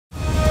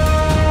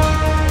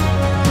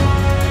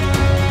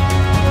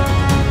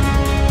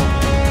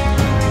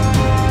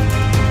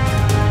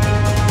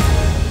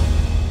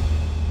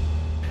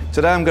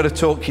Today I'm going to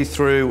talk you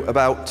through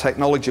about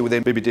technology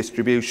within Bibby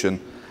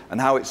Distribution and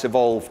how it's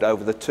evolved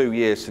over the 2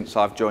 years since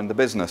I've joined the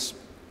business.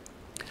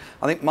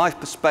 I think my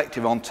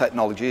perspective on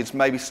technology is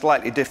maybe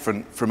slightly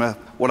different from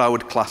what I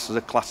would class as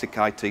a classic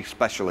IT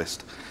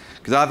specialist,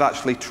 because I've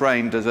actually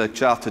trained as a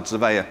chartered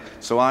surveyor,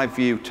 so I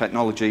view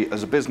technology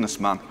as a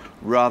businessman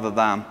rather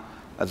than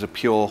as a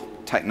pure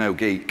techno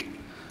geek.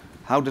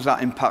 How does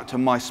that impact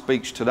on my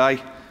speech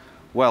today?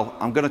 Well,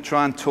 I'm going to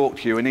try and talk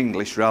to you in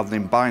English rather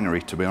than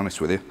binary, to be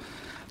honest with you.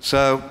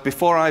 So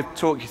before I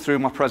talk you through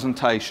my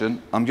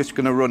presentation, I'm just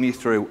going to run you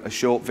through a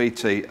short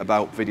VT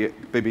about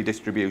Bibby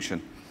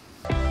Distribution.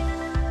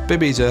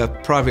 Bibby's a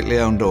privately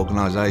owned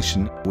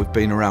organisation. We've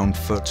been around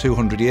for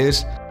 200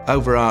 years.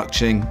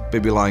 Overarching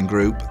Bibby Line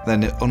Group,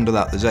 then under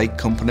that there's 8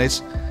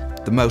 companies.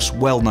 The most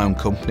well-known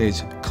company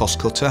is Cost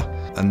Cutter,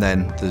 and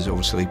then there's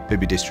obviously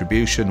Bibby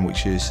Distribution,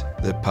 which is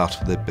the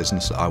part of the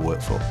business that I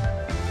work for.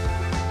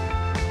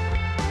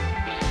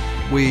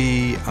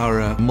 We are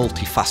a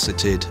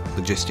multifaceted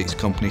logistics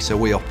company, so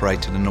we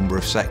operate in a number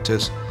of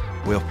sectors.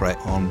 We operate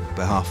on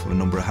behalf of a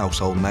number of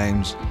household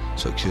names,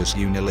 such as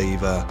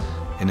Unilever,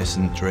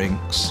 Innocent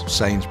Drinks,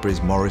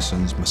 Sainsbury's,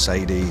 Morrison's,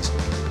 Mercedes.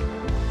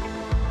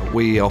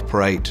 We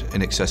operate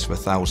in excess of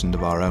 1,000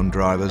 of our own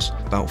drivers,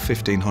 about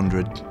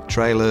 1,500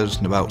 trailers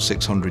and about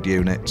 600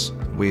 units.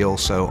 We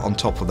also, on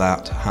top of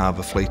that, have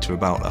a fleet of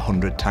about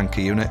 100 tanker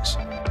units.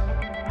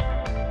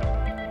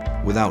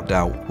 Without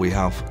doubt, we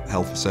have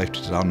health and safety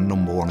as our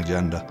 #1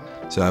 agenda.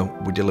 So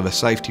we deliver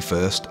safety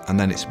first, and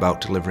then it's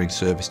about delivering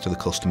service to the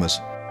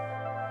customers.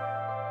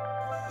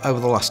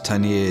 Over the last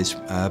 10 years,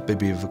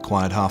 Bibby have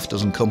acquired half a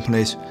dozen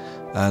companies,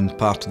 and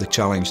part of the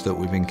challenge that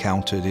we've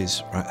encountered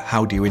is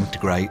how do you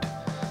integrate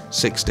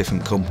 6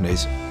 different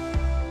companies?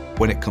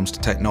 When it comes to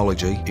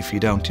technology, if you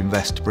don't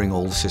invest to bring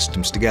all the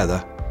systems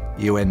together,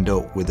 you end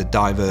up with a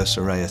diverse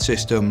array of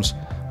systems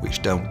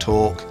which don't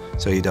talk,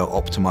 so you don't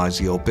optimise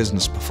your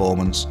business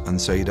performance, and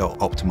so you don't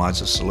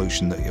optimise the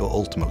solution that you'll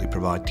ultimately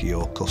provide to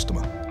your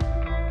customer.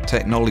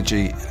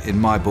 Technology, in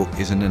my book,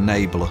 is an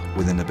enabler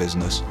within a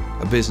business.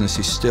 A business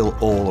is still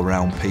all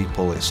around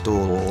people, it's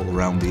still all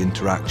around the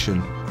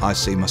interaction. I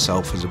see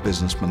myself as a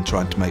businessman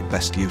trying to make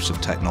best use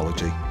of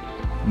technology,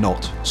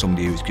 not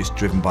somebody who's just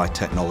driven by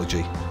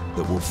technology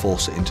that will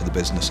force it into the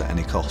business at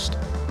any cost.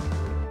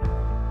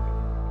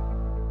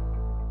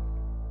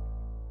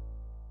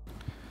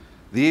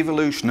 The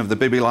evolution of the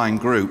Bibby Line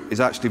Group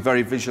is actually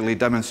very visually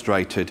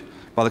demonstrated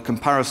by the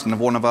comparison of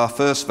one of our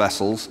first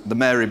vessels, the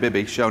Mary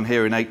Bibby, shown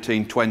here in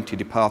 1820,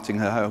 departing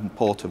her home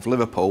port of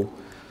Liverpool,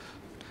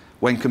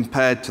 when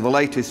compared to the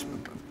latest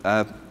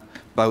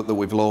boat that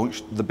we've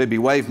launched, the Bibby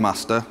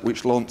Wavemaster,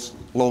 which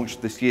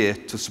launched this year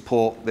to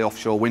support the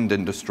offshore wind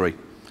industry.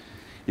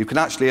 You can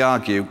actually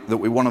argue that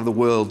we're one of the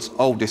world's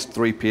oldest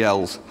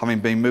 3PLs, having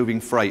been moving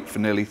freight for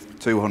nearly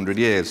 200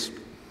 years.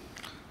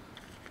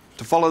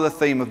 To follow the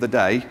theme of the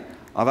day,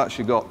 I've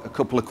actually got a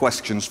couple of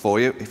questions for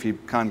you, if you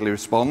kindly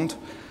respond.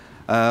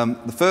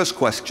 The first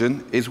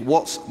question is,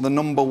 what's the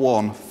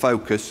 #1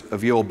 focus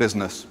of your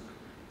business?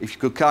 If you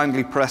could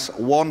kindly press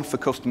 1 for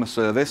customer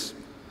service,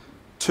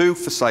 2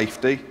 for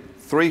safety,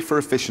 3 for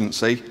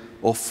efficiency,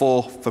 or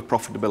 4 for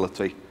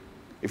profitability.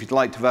 If you'd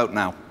like to vote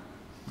now.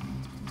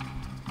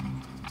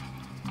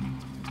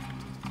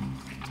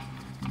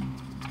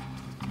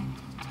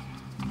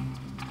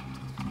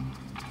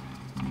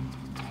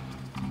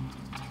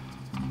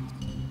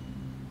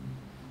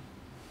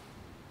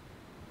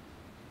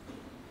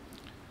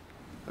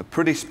 A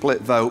pretty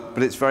split vote,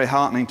 but it's very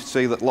heartening to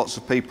see that lots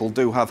of people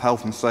do have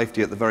health and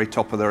safety at the very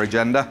top of their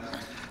agenda.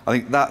 I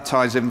think that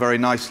ties in very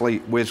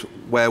nicely with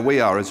where we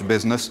are as a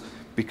business,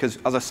 because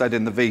as I said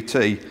in the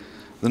VT,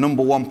 the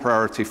 #1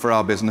 priority for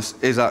our business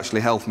is actually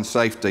health and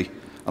safety.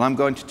 And I'm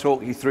going to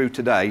talk you through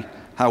today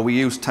how we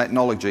use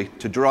technology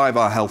to drive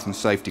our health and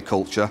safety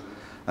culture,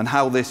 and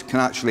how this can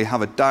actually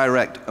have a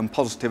direct and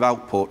positive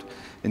output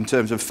in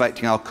terms of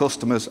affecting our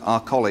customers, our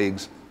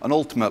colleagues, and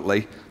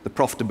ultimately the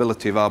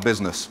profitability of our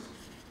business.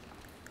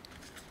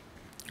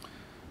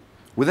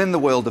 Within the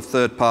world of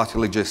third-party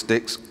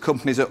logistics,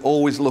 companies are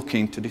always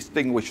looking to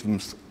distinguish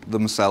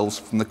themselves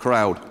from the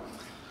crowd.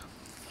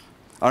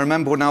 I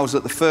remember when I was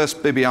at the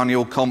first Bibby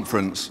annual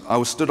conference, I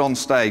was stood on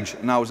stage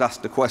and I was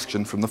asked a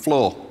question from the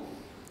floor.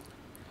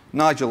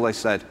 Nigel, they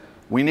said,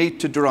 we need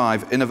to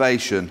drive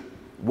innovation.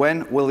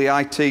 When will the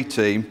IT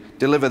team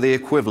deliver the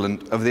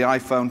equivalent of the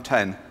iPhone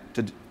 10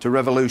 to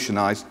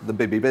revolutionise the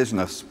Bibby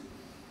business?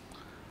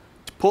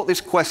 To put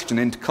this question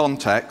into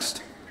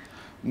context,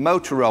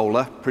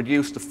 Motorola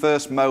produced the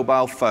first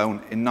mobile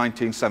phone in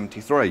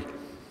 1973,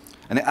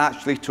 and it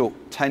actually took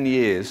 10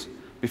 years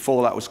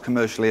before that was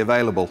commercially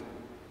available.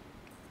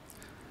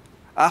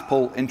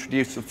 Apple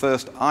introduced the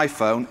first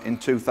iPhone in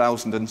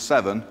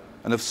 2007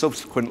 and have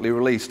subsequently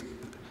released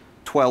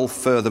 12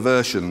 further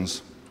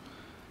versions.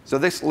 So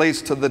this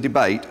leads to the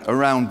debate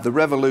around the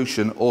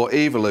revolution or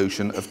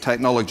evolution of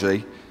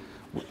technology,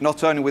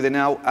 not only within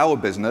our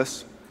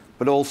business,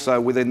 but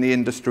also within the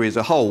industry as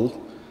a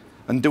whole.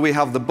 And do we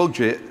have the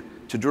budget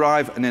to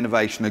drive an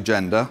innovation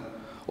agenda,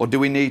 or do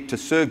we need to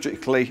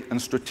surgically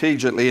and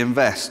strategically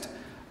invest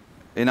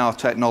in our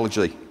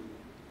technology?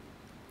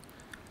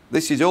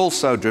 This is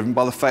also driven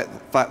by the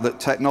fact that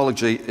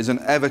technology is an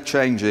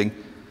ever-changing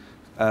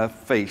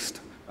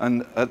feast,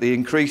 and at the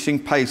increasing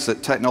pace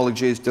that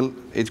technology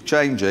is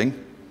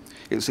changing,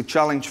 it's a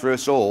challenge for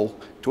us all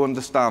to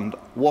understand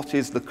what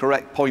is the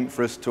correct point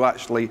for us to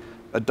actually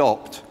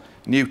adopt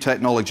new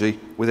technology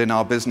within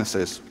our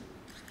businesses.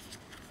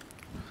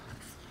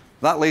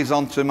 That leads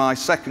on to my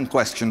second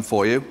question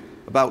for you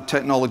about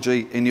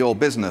technology in your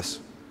business.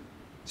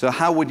 So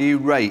how would you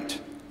rate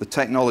the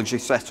technology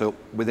setup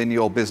within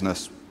your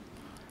business?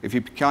 If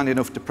you'd be kind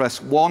enough to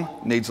press 1,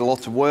 needs a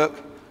lot of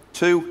work,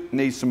 2,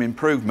 needs some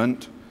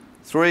improvement,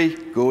 3,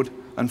 good,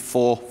 and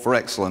 4 for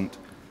excellent.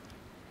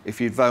 If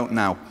you'd vote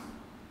now.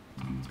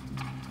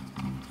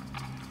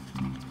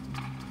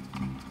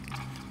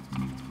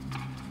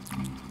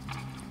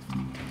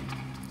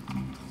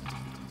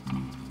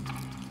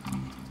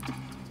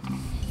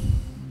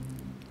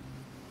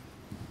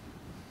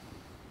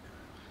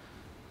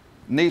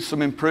 Needs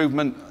some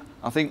improvement.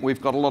 I think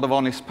we've got a lot of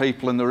honest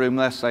people in the room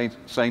there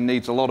saying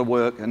needs a lot of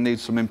work and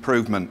needs some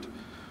improvement.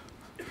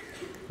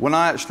 When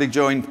I actually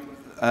joined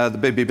the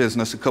Bibby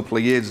business a couple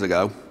of years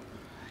ago,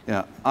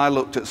 I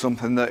looked at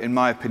something that, in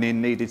my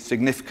opinion, needed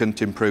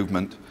significant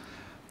improvement.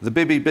 The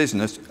Bibby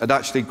business had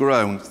actually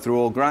grown through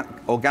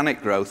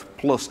organic growth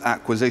plus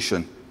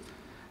acquisition.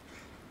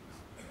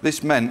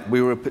 This meant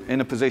we were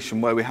in a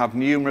position where we have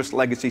numerous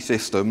legacy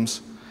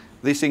systems.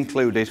 This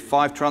included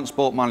 5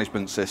 transport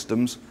management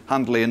systems,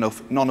 handily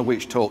enough, none of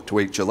which talk to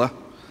each other.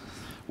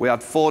 We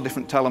had 4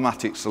 different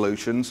telematics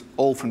solutions,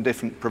 all from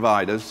different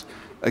providers.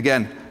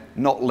 Again,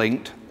 not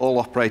linked, all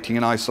operating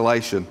in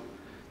isolation.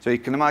 So you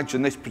can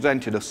imagine this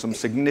presented us some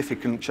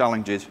significant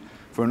challenges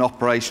from an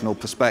operational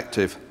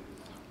perspective.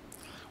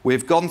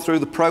 We've gone through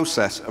the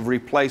process of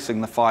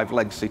replacing the 5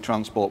 legacy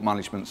transport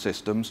management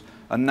systems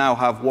and now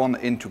have one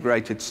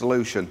integrated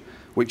solution,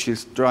 which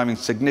is driving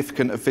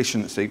significant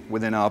efficiency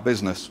within our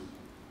business.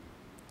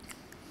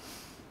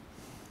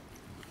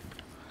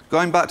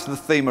 Going back to the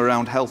theme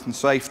around health and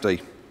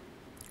safety,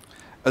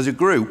 as a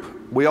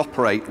group, we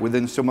operate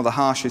within some of the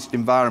harshest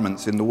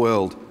environments in the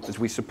world as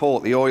we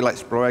support the oil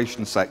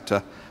exploration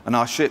sector and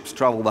our ships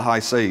travel the high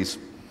seas.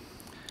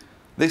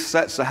 This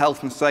sets the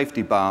health and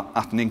safety bar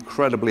at an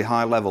incredibly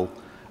high level,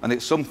 and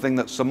it's something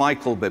that Sir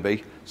Michael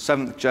Bibby,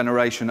 7th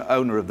generation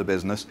owner of the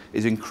business,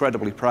 is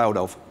incredibly proud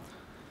of.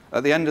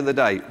 At the end of the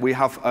day, we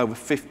have over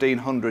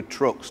 1,500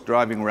 trucks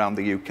driving around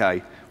the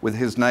UK with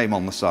his name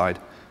on the side,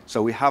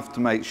 so we have to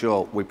make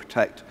sure we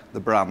protect the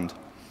brand.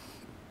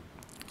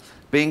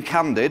 Being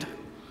candid,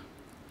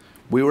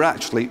 we were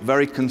actually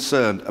very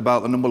concerned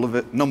about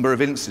the number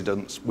of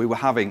incidents we were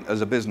having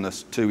as a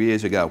business 2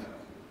 years ago.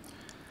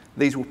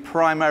 These were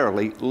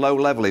primarily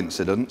low-level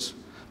incidents,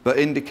 but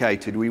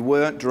indicated we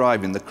weren't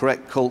driving the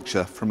correct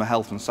culture from a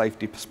health and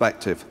safety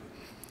perspective.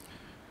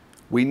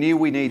 We knew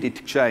we needed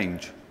to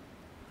change.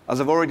 As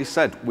I've already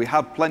said, we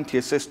had plenty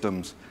of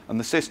systems, and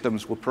the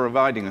systems were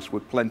providing us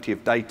with plenty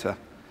of data.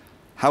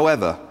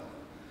 However,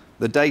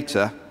 the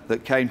data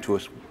that came to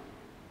us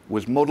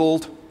was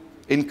muddled,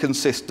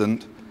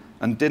 inconsistent,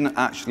 and didn't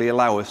actually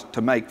allow us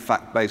to make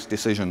fact-based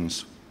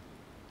decisions.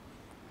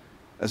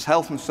 As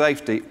health and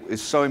safety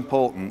is so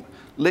important,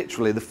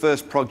 literally the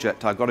first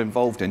project I got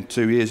involved in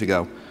 2 years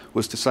ago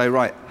was to say,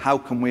 right, how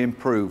can we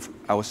improve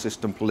our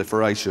system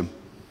proliferation?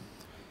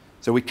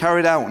 So we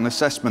carried out an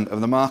assessment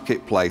of the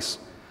marketplace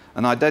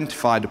and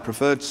identified a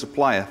preferred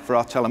supplier for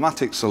our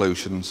telematics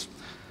solutions.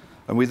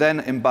 And we then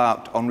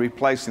embarked on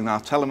replacing our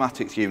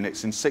telematics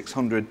units in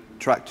 600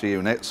 tractor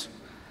units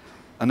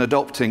and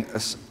adopting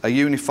a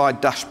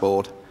unified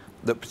dashboard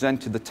that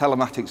presented the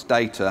telematics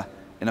data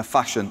in a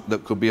fashion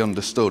that could be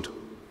understood.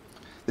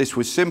 This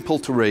was simple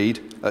to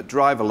read at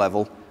driver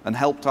level and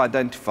helped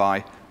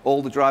identify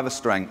all the driver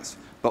strengths,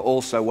 but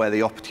also where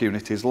the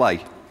opportunities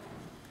lay.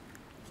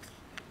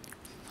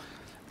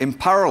 In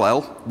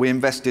parallel, we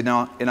invested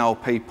in our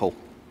people,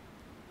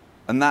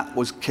 and that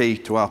was key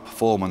to our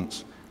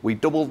performance. We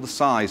doubled the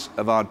size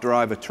of our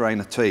driver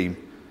trainer team.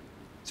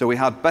 So we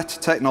had better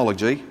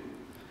technology,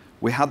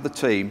 we had the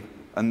team,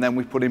 and then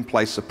we put in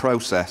place a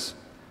process.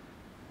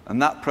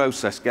 And that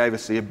process gave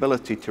us the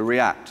ability to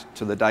react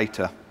to the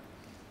data.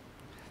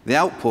 The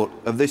output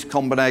of this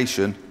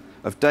combination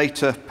of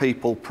data,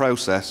 people,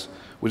 process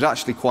was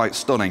actually quite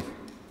stunning.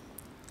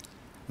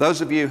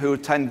 Those of you who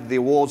attended the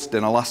awards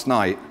dinner last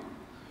night,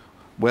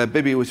 where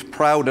Bibby was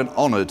proud and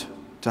honoured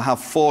to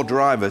have 4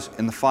 drivers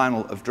in the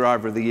final of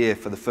Driver of the Year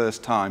for the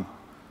first time.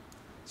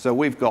 So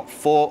we've got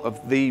 4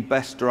 of the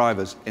best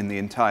drivers in the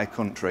entire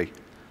country,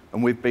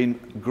 and we've been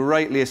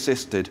greatly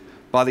assisted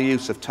by the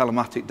use of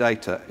telematic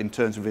data in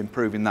terms of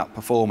improving that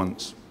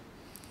performance.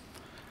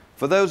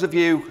 For those of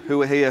you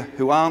who are here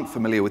who aren't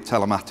familiar with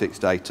telematics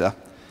data,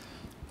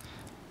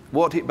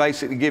 what it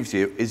basically gives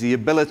you is the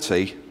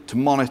ability to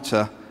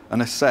monitor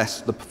and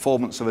assess the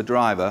performance of a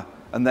driver,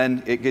 and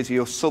then it gives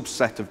you a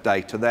subset of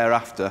data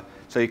thereafter,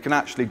 so you can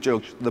actually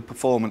judge the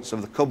performance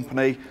of the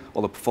company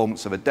or the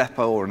performance of a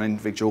depot or an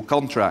individual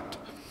contract.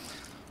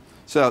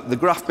 So the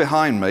graph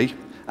behind me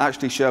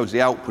actually shows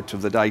the output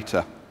of the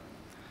data.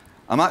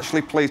 I'm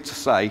actually pleased to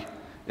say,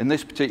 in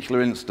this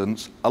particular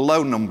instance, a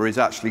low number is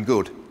actually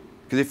good,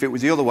 because if it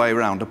was the other way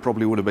around, I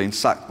probably would have been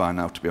sacked by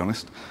now, to be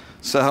honest.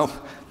 So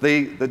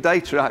the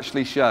data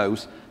actually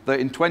shows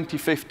that in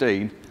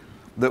 2015,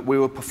 that we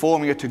were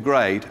performing at a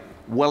grade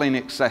well in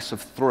excess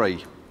of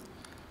 3.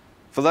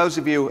 For those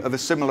of you of a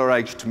similar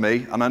age to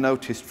me, and I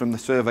noticed from the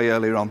survey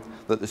earlier on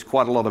that there's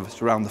quite a lot of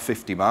us around the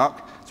 50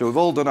 mark, so we've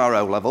all done our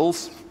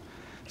O-levels.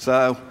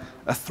 So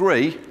a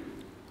 3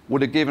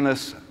 would have given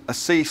us a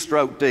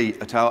C/D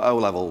at our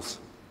O-levels.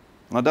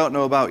 And I don't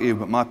know about you,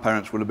 but my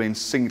parents would have been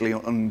singly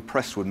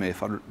unimpressed with me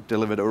if I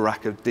delivered a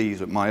rack of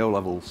Ds at my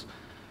O-levels.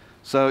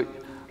 So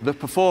the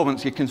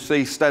performance, you can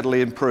see,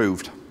 steadily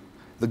improved.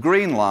 The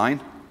green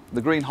line,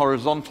 the green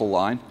horizontal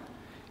line,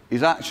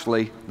 is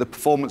actually the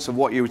performance of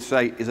what you would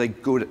say is a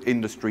good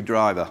industry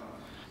driver.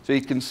 So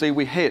you can see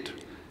we hit,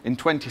 in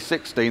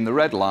 2016, the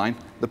red line,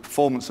 the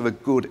performance of a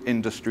good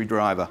industry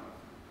driver.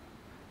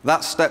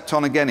 That stepped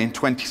on again in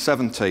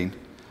 2017,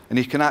 and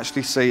you can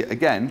actually see,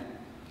 again,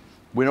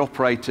 we're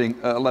operating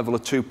at a level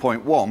of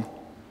 2.1,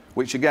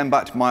 which again,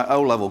 back to my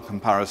O-level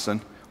comparison,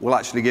 will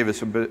actually give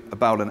us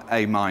about an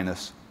A-.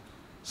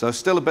 So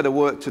still a bit of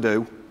work to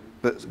do,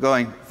 but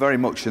going very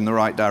much in the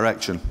right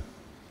direction.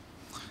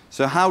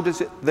 So how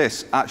does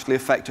this actually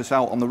affect us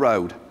out on the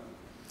road?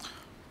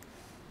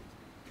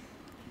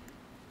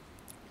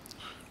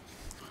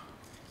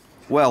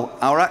 Well,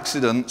 our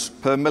accidents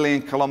per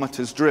million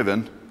kilometres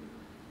driven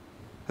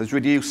has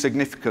reduced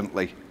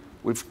significantly.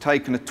 We've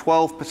taken a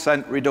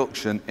 12%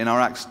 reduction in our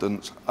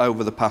accidents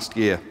over the past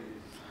year.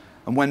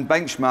 And when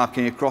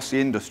benchmarking across the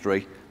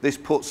industry, this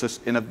puts us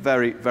in a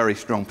very, very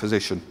strong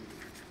position.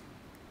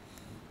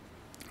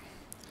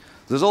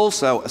 There's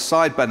also a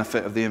side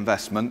benefit of the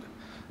investment.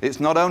 It's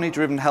not only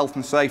driven health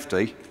and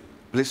safety,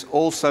 but it's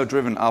also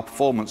driven our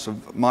performance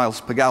of miles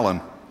per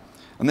gallon.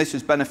 And this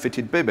has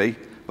benefited Bibby,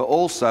 but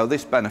also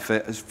this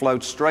benefit has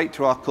flowed straight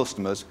to our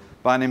customers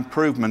by an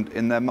improvement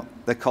in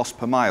their cost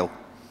per mile.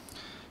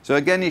 So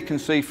again, you can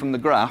see from the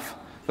graph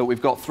that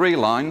we've got 3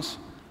 lines.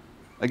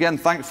 Again,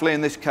 thankfully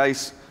in this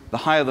case, the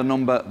higher the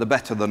number, the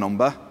better the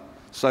number.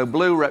 So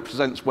blue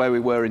represents where we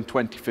were in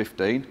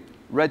 2015,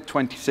 red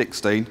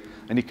 2016,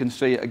 and you can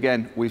see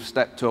again we've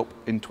stepped up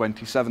in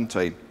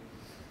 2017.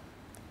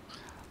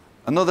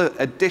 Another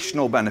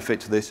additional benefit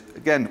to this,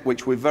 again,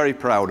 which we're very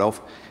proud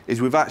of, is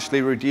we've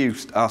actually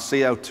reduced our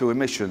CO2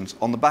 emissions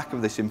on the back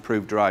of this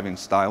improved driving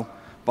style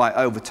by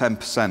over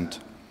 10%.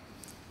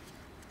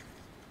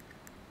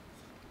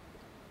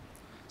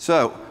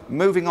 So,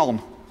 moving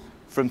on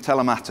from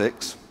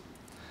telematics,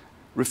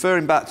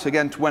 referring back to,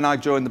 again, to when I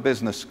joined the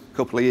business a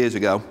couple of years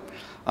ago,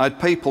 I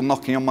had people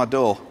knocking on my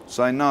door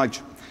saying,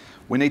 Nigel,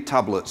 we need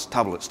tablets,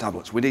 tablets,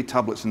 tablets. We need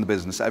tablets in the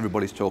business.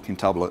 Everybody's talking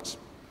tablets.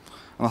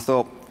 And I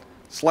thought,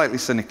 slightly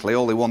cynically,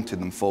 all they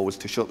wanted them for was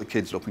to shut the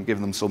kids up and give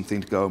them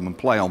something to go home and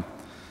play on.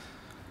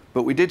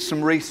 But we did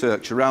some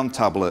research around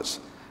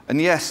tablets, and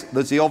yes,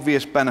 there's the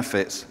obvious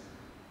benefits.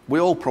 We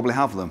all probably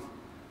have them,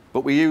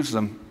 but we use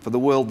them for the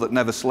world that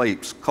never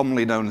sleeps,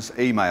 commonly known as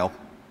email.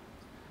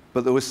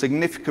 But there were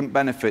significant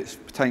benefits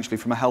potentially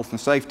from a health and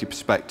safety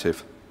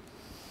perspective.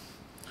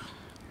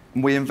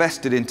 And we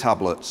invested in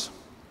tablets.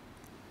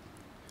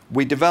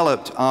 We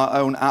developed our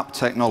own app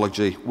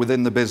technology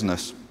within the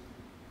business.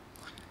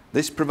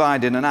 This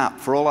provided an app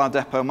for all our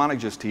depot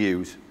managers to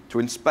use to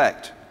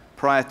inspect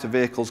prior to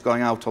vehicles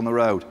going out on the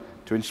road,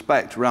 to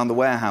inspect around the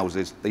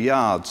warehouses, the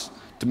yards,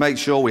 to make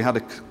sure we had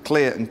a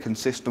clear and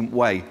consistent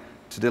way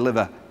to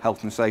deliver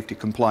health and safety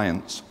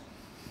compliance.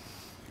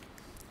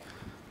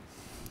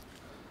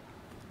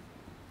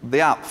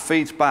 The app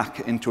feeds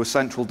back into a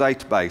central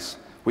database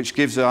which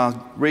gives our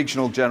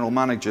regional general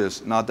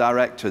managers and our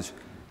directors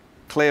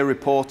clear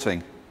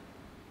reporting,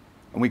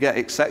 and we get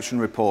exception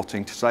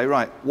reporting to say,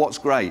 right, what's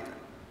great,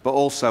 but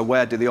also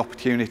where do the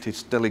opportunities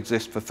still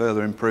exist for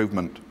further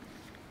improvement.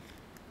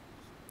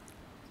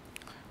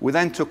 We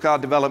then took our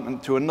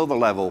development to another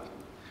level.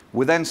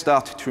 We then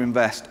started to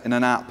invest in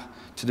an app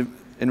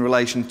in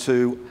relation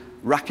to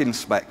rack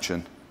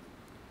inspection.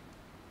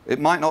 It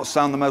might not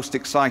sound the most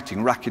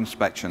exciting rack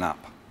inspection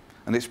app,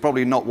 and it's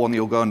probably not one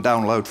you'll go and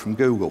download from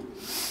Google.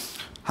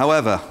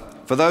 However,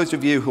 for those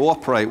of you who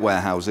operate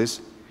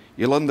warehouses,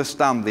 you'll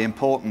understand the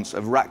importance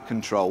of rack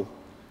control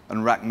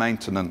and rack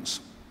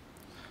maintenance.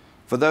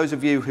 For those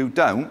of you who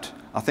don't,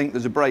 I think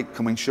there's a break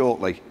coming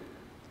shortly.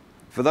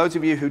 For those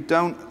of you who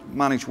don't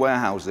manage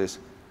warehouses,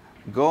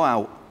 go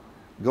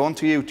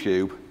onto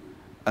YouTube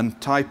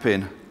and type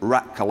in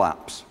rack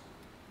collapse,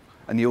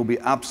 and you'll be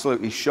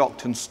absolutely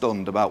shocked and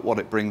stunned about what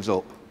it brings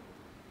up.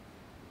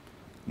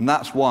 And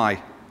that's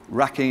why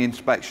racking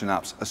inspection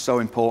apps are so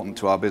important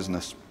to our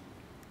business.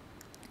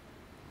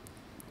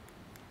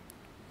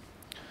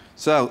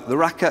 So the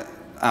rack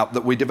app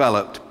that we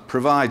developed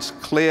provides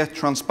clear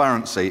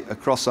transparency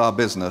across our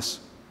business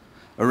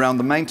around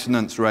the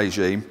maintenance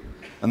regime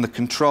and the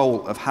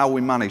control of how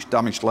we manage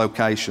damaged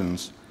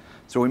locations.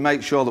 So we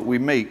make sure that we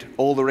meet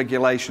all the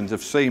regulations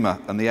of SEMA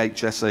and the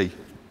HSE.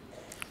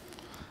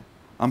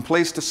 I'm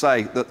pleased to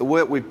say that the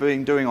work we've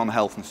been doing on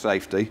health and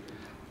safety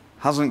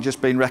hasn't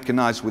just been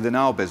recognised within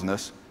our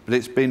business, but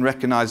it's been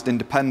recognised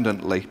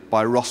independently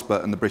by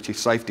ROSPA and the British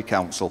Safety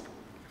Council.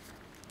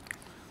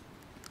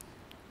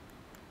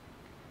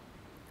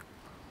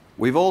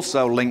 We've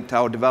also linked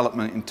our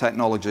development in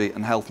technology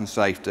and health and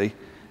safety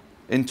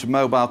into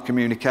mobile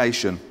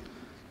communication.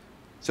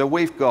 So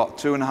we've got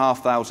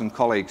 2,500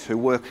 colleagues who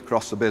work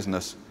across the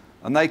business,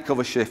 and they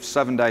cover shifts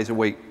 7 days a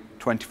week,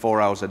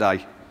 24 hours a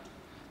day.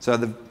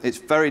 So it's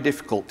very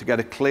difficult to get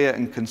a clear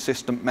and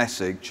consistent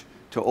message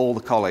to all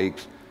the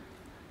colleagues.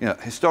 You know,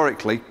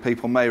 historically,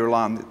 people may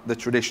rely on the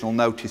traditional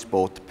notice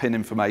board to pin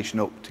information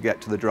up to get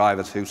to the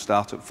drivers who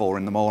start at 4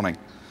 in the morning.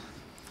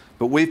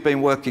 But we've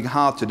been working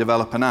hard to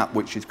develop an app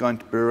which is going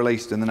to be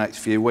released in the next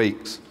few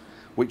weeks,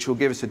 which will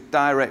give us a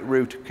direct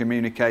route of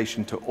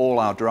communication to all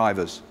our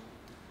drivers.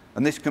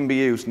 And this can be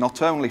used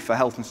not only for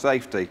health and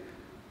safety.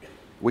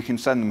 We can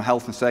send them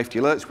health and safety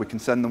alerts, we can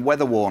send them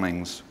weather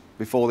warnings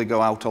before they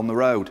go out on the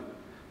road.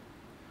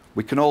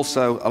 We can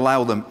also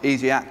allow them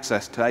easy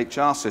access to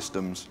HR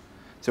systems,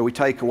 so we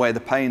take away the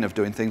pain of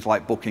doing things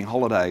like booking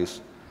holidays.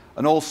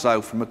 And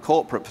also, from a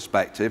corporate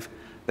perspective,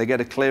 they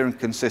get a clear and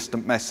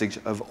consistent message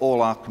of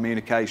all our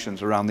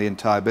communications around the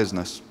entire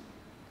business.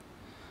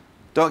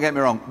 Don't get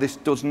me wrong, this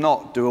does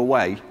not do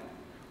away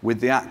with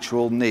the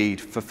actual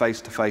need for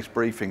face-to-face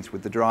briefings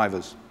with the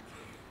drivers.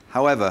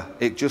 However,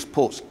 it just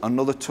puts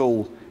another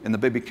tool in the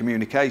Bibby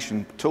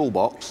communication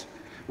toolbox,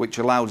 which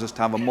allows us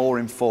to have a more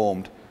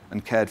informed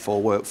and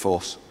cared-for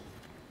workforce.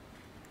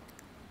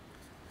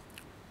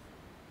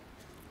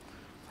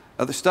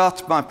 At the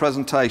start of my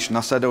presentation, I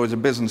said I was a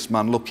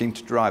businessman looking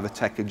to drive a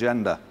tech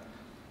agenda.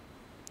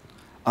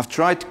 I've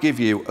tried to give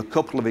you a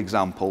couple of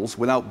examples,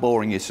 without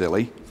boring you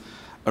silly,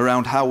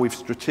 around how we've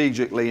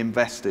strategically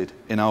invested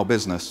in our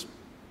business.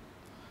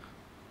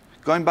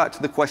 Going back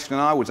to the question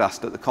I was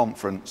asked at the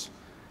conference,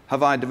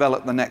 have I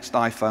developed the next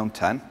iPhone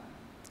 10?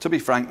 To be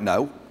frank,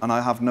 no, and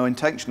I have no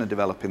intention of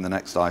developing the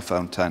next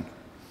iPhone 10.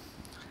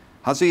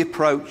 Has the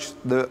approach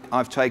that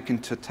I've taken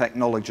to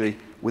technology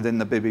within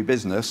the Bibby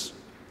business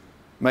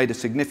made a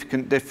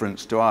significant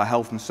difference to our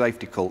health and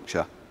safety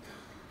culture?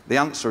 The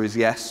answer is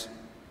yes.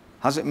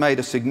 Has it made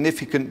a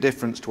significant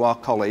difference to our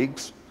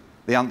colleagues?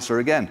 The answer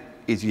again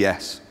is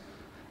yes.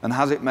 And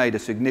has it made a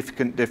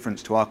significant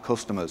difference to our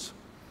customers?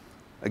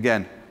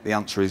 Again, the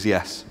answer is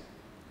yes.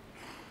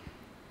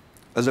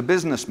 As a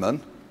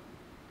businessman,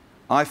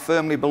 I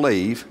firmly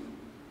believe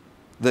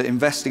that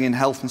investing in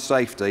health and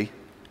safety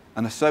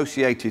and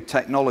associated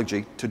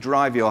technology to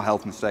drive your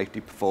health and safety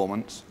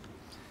performance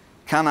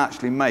can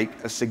actually make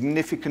a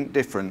significant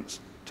difference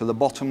to the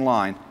bottom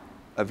line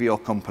of your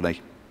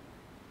company.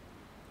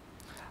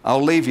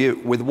 I'll leave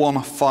you with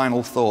one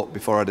final thought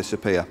before I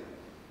disappear.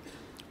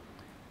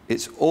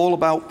 It's all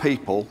about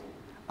people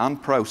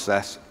and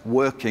process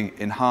working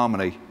in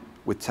harmony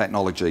with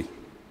technology.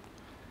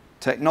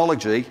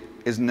 Technology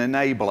is an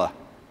enabler.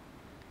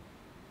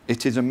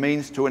 It is a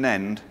means to an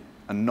end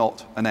and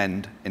not an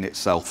end in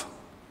itself.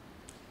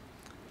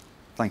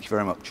 Thank you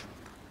very much.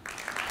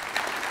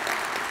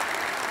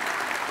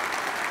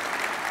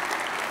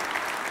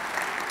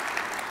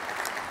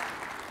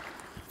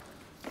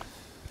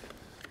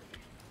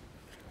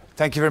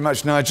 Thank you very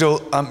much,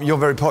 Nigel. You're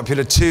very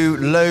popular too.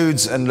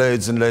 Loads and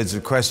loads and loads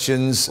of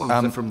questions.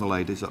 From the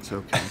ladies, that's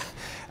okay.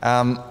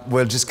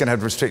 We're just going to have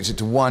to restrict it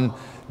to one.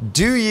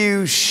 Do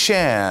you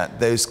share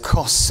those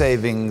cost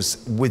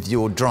savings with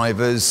your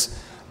drivers?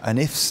 And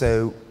if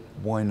so,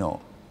 why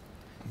not?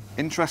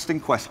 Interesting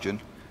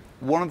question.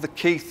 One of the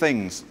key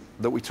things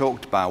that we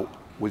talked about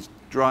was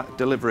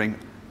delivering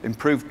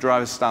improved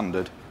driver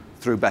standard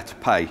through better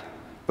pay.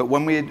 But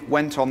when we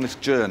went on this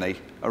journey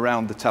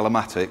around the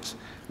telematics,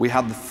 we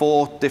had the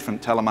 4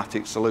 different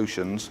telematics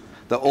solutions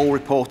that all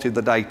reported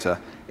the data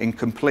in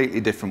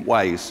completely different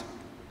ways.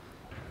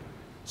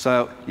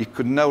 So you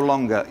could no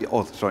longer,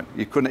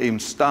 you couldn't even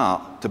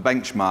start to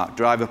benchmark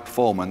driver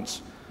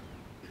performance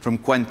from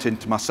Quentin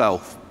to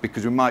myself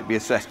because we might be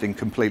assessed in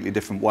completely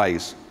different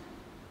ways.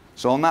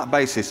 So on that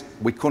basis,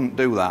 we couldn't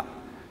do that.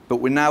 But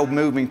we're now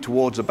moving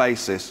towards a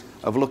basis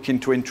of looking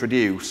to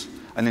introduce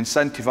an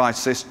incentivized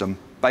system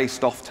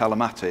based off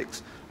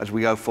telematics as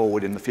we go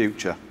forward in the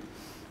future.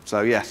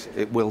 So yes,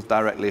 it will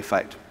directly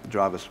affect the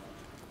drivers.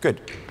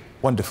 Good.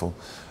 Wonderful.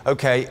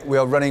 Okay, we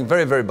are running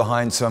very, very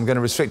behind, so I'm going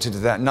to restrict it to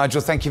that.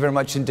 Nigel, thank you very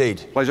much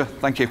indeed. Pleasure.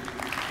 Thank you.